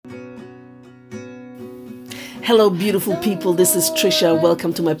Hello, beautiful people. This is Trisha.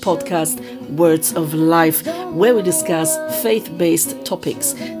 Welcome to my podcast, Words of Life, where we discuss faith based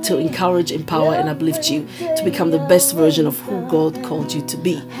topics to encourage, empower, and uplift you to become the best version of who God called you to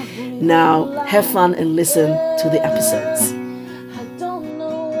be. Now, have fun and listen to the episodes.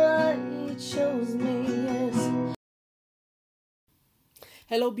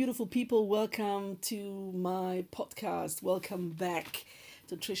 Hello, beautiful people. Welcome to my podcast. Welcome back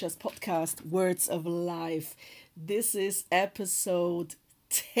to Trisha's podcast, Words of Life. This is episode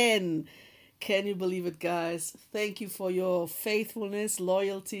 10. Can you believe it, guys? Thank you for your faithfulness,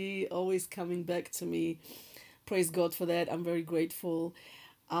 loyalty, always coming back to me. Praise God for that. I'm very grateful.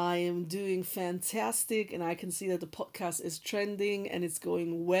 I am doing fantastic, and I can see that the podcast is trending and it's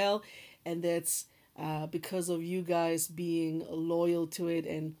going well, and that's because of you guys being loyal to it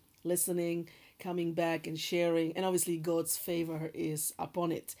and listening, coming back and sharing, and obviously God's favor is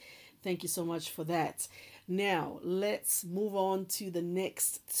upon it. Thank you so much for that. Now, let's move on to the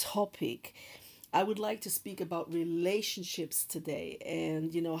next topic. I would like to speak about relationships today,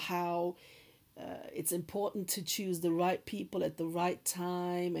 and how it's important to choose the right people at the right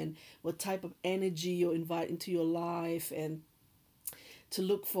time, and what type of energy you invite into your life, and to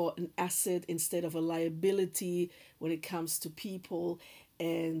look for an asset instead of a liability when it comes to people,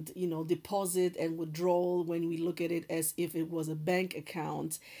 and deposit and withdrawal when we look at it as if it was a bank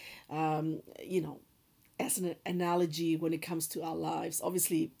account, um, you know as an analogy when it comes to our lives.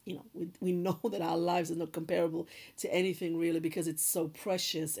 Obviously, we know that our lives are not comparable to anything really, because it's so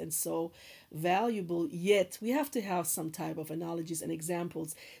precious and so valuable. Yet we have to have some type of analogies and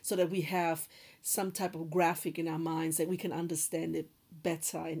examples so that we have some type of graphic in our minds that we can understand it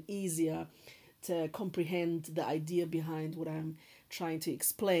better and easier to comprehend the idea behind what I'm trying to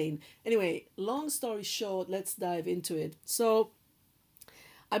explain. Anyway, long story short, let's dive into it. So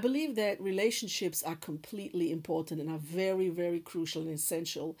I believe that relationships are completely important and are very, very crucial and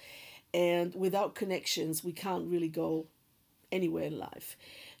essential. And without connections, we can't really go anywhere in life.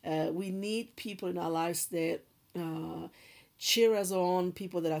 We need people in our lives that cheer us on,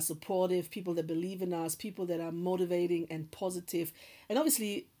 people that are supportive, people that believe in us, people that are motivating and positive, and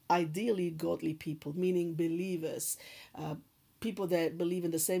obviously, ideally, godly people, meaning believers. People that believe in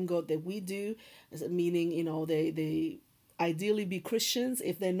the same God that we do, meaning, they ideally be Christians.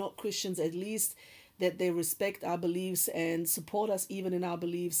 If they're not Christians, at least that they respect our beliefs and support us even in our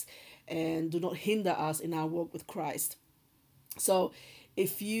beliefs, and do not hinder us in our walk with Christ. So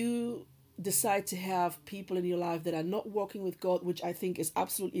if you decide to have people in your life that are not walking with God, which I think is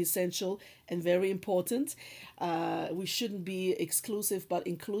absolutely essential and very important, we shouldn't be exclusive but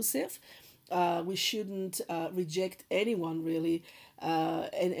inclusive. We shouldn't reject anyone really,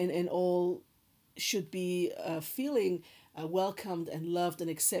 and all should be feeling welcomed and loved and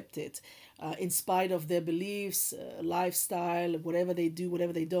accepted, in spite of their beliefs, lifestyle, whatever they do,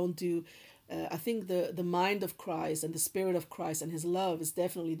 whatever they don't do. I think the mind of Christ and the spirit of Christ and his love is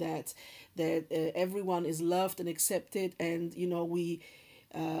definitely that everyone is loved and accepted, and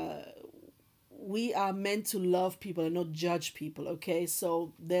we are meant to love people and not judge people. Okay,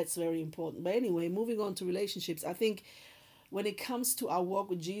 so that's very important. But anyway, moving on to relationships, I think when it comes to our walk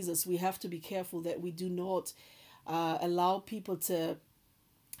with Jesus, we have to be careful that we do not allow people to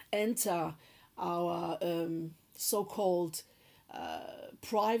enter our so-called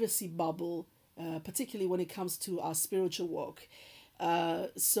privacy bubble, particularly when it comes to our spiritual walk.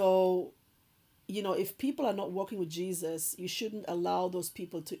 So, if people are not walking with Jesus, you shouldn't allow those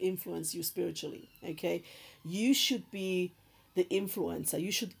people to influence you spiritually. Okay, you should be the influencer.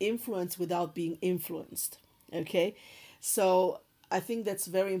 You should influence without being influenced. Okay, so I think that's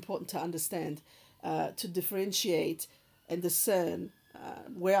very important to understand, to differentiate and discern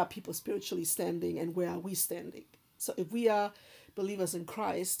where are people spiritually standing and where are we standing. So if we are believers in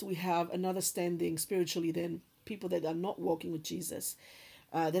Christ, we have another standing spiritually than people that are not walking with Jesus,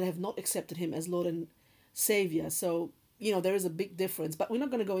 that have not accepted him as Lord and Savior. So, there is a big difference, but we're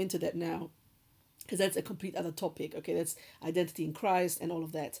not going to go into that now, because that's a complete other topic. Okay, that's identity in Christ and all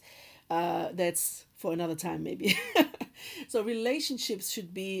of that. That's for another time, maybe. So relationships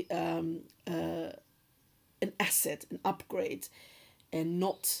should be an asset, an upgrade, and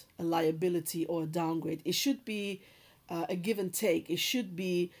not a liability or a downgrade. It should be a give and take. It should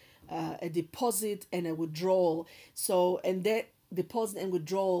be a deposit and a withdrawal. So, and that deposit and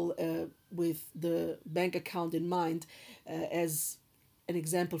withdrawal, with the bank account in mind, as an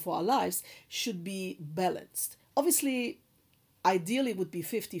example for our lives, should be balanced. Obviously, ideally it would be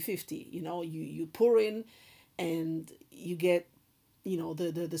 50-50. You pour in and you get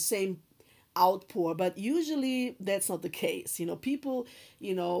the same outpour, but usually that's not the case. People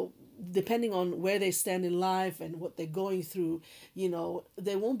depending on where they stand in life and what they're going through,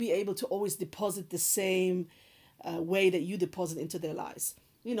 they won't be able to always deposit the same way that you deposit into their lives.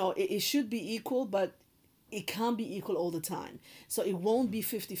 It should be equal, but it can't be equal all the time. So it won't be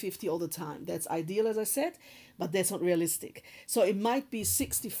 50-50 all the time. That's ideal, as I said, but that's not realistic. So it might be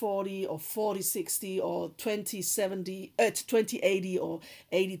 60-40 or 40-60 or 20-70, 20-80 or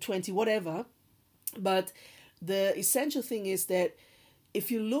 80-20, whatever. But the essential thing is that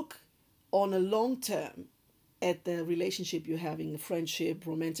if you look on a long term at the relationship you're having, a friendship,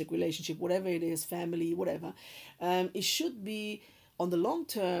 romantic relationship, whatever it is, family, whatever, it should be on the long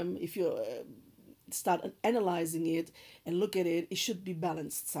term. If you start analyzing it and look at it, it should be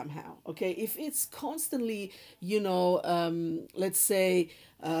balanced somehow. Okay, if it's constantly, let's say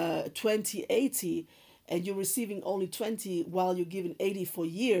 20-80, and you're receiving only 20 while you're giving 80 for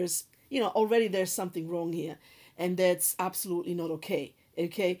years, already there's something wrong here, and that's absolutely not okay.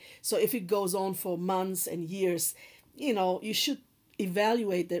 Okay, so if it goes on for months and years, you should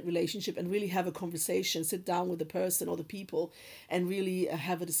evaluate that relationship and really have a conversation, sit down with the person or the people and really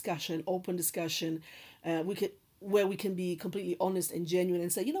have a discussion, open discussion, where we can be completely honest and genuine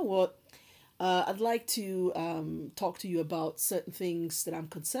and say, you know what, I'd like to talk to you about certain things that I'm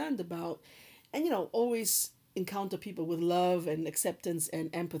concerned about, and always encounter people with love and acceptance and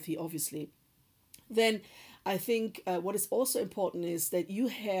empathy, obviously. Then I think what is also important is that you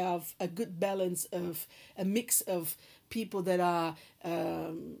have a good balance of a mix of people that are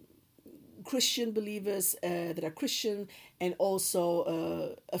Christian believers, that are Christian, and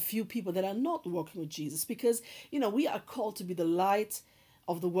also a few people that are not walking with Jesus, because we are called to be the light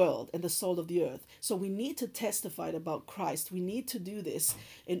of the world and the salt of the earth. So we need to testify about Christ. We need to do this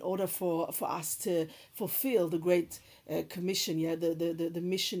in order for us to fulfill the great commission, the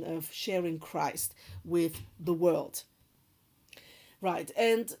mission of sharing Christ with the world. Right,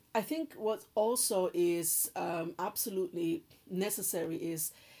 and I think what also is absolutely necessary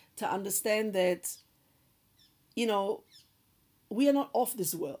is to understand that, we are not of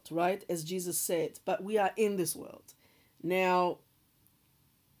this world, right? As Jesus said, but we are in this world. Now,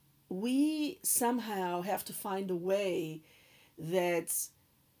 we somehow have to find a way that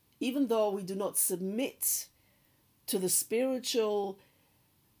even though we do not submit to the spiritual,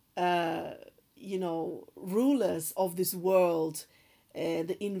 rulers of this world,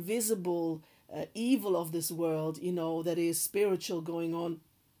 the invisible evil of this world, that is spiritual going on,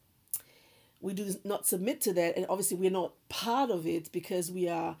 we do not submit to that. And obviously we're not part of it because we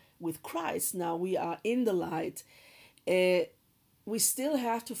are with Christ. Now we are in the light. We still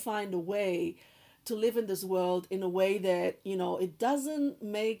have to find a way to live in this world in a way that, it doesn't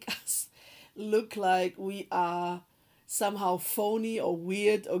make us look like we are somehow phony or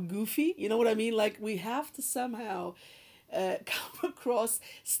weird or goofy. You know what I mean? Like we have to somehow come across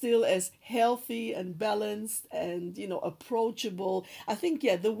still as healthy and balanced and approachable. I think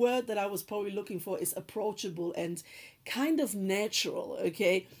the word that I was probably looking for is approachable and kind of natural.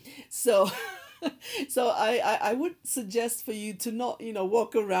 Okay, so so I would suggest for you to not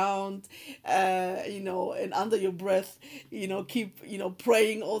walk around and under your breath keep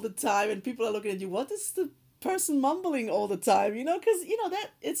praying all the time, and people are looking at you, what is the person mumbling all the time, because that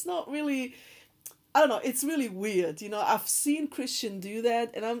it's not really, I don't know, it's really weird. I've seen Christian do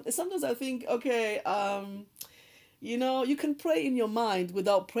that, and sometimes I think, okay, you can pray in your mind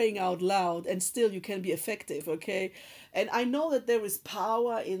without praying out loud, and still you can be effective, okay? And I know that there is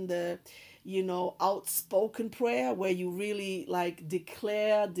power in the, outspoken prayer where you really like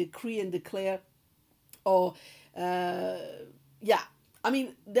decree and declare, or, I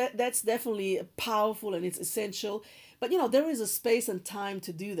mean, that's definitely powerful and it's essential. But, there is a space and time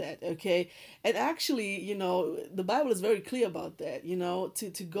to do that, okay? And actually, the Bible is very clear about that,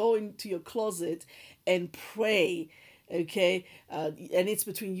 to go into your closet and pray, okay? And it's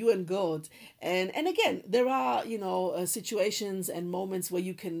between you and God. And again, there are, situations and moments where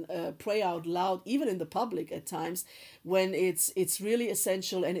you can pray out loud, even in the public at times, when it's really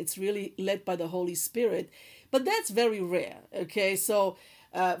essential and it's really led by the Holy Spirit. But that's very rare, okay? So,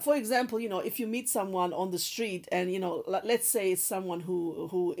 for example, if you meet someone on the street and, let's say it's someone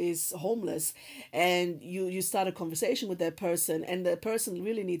who is homeless, and you start a conversation with that person and the person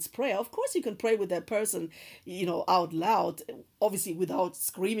really needs prayer, of course you can pray with that person, out loud, obviously without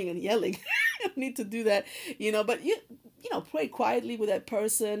screaming and yelling. You don't need to do that, but pray quietly with that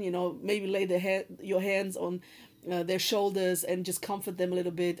person, maybe lay your hands on their shoulders and just comfort them a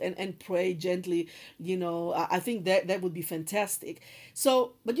little bit and pray gently. I think that would be fantastic.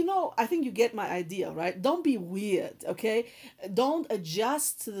 So, but I think you get my idea, right? Don't be weird, okay? Don't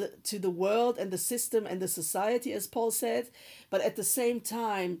adjust to the world and the system and the society, as Paul said, but at the same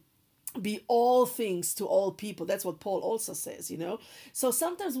time, be all things to all people. That's what Paul also says, you know. So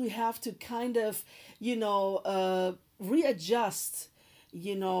sometimes we have to kind of, readjust,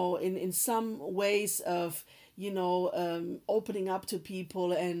 in some ways of, opening up to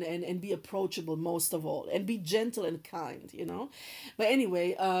people, and be approachable most of all, and be gentle and kind, But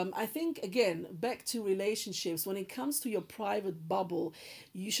anyway, I think, again, back to relationships, when it comes to your private bubble,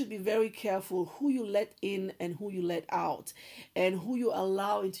 you should be very careful who you let in and who you let out, and who you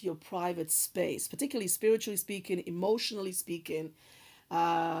allow into your private space, particularly spiritually speaking, emotionally speaking.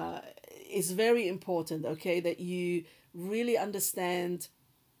 It's very important, okay, that you really understand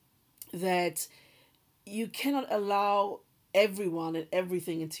that you cannot allow everyone and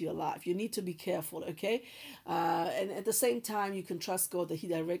everything into your life. You need to be careful, okay? And at the same time, you can trust God that He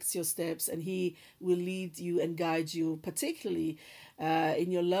directs your steps and He will lead you and guide you, particularly in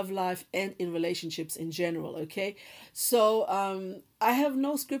your love life and in relationships in general, okay? So I have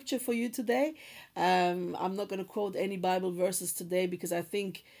no scripture for you today. I'm not going to quote any Bible verses today, because I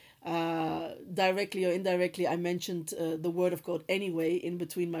think directly or indirectly I mentioned the word of God anyway in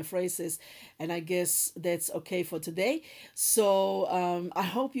between my phrases, and I guess that's okay for today. So I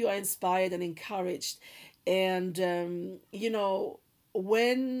hope you are inspired and encouraged, and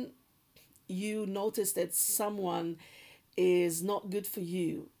when you notice that someone is not good for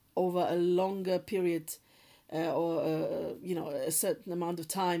you over a longer period, or a certain amount of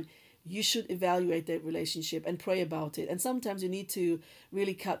time, you should evaluate that relationship and pray about it. And sometimes you need to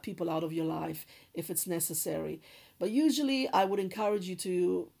really cut people out of your life if it's necessary. But usually I would encourage you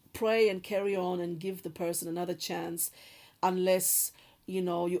to pray and carry on and give the person another chance, unless you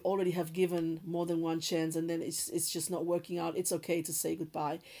already have given more than one chance and then it's just not working out. It's okay to say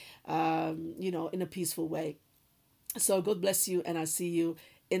goodbye, in a peaceful way. So God bless you, and I'll see you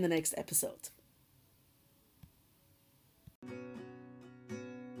in the next episode.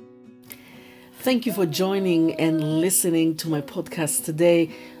 Thank you for joining and listening to my podcast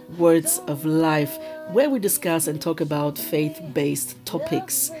today, Words of Life, where we discuss and talk about faith-based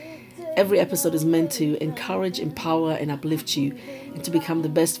topics. Every episode is meant to encourage, empower, and uplift you, and to become the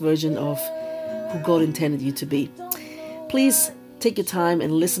best version of who God intended you to be. Please take your time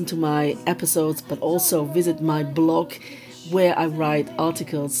and listen to my episodes, but also visit my blog, where I write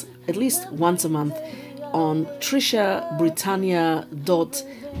articles at least once a month on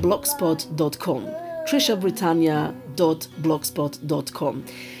trishabritannia.blogspot.com. trishabritannia.blogspot.com.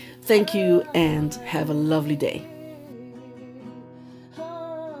 Thank you and have a lovely day.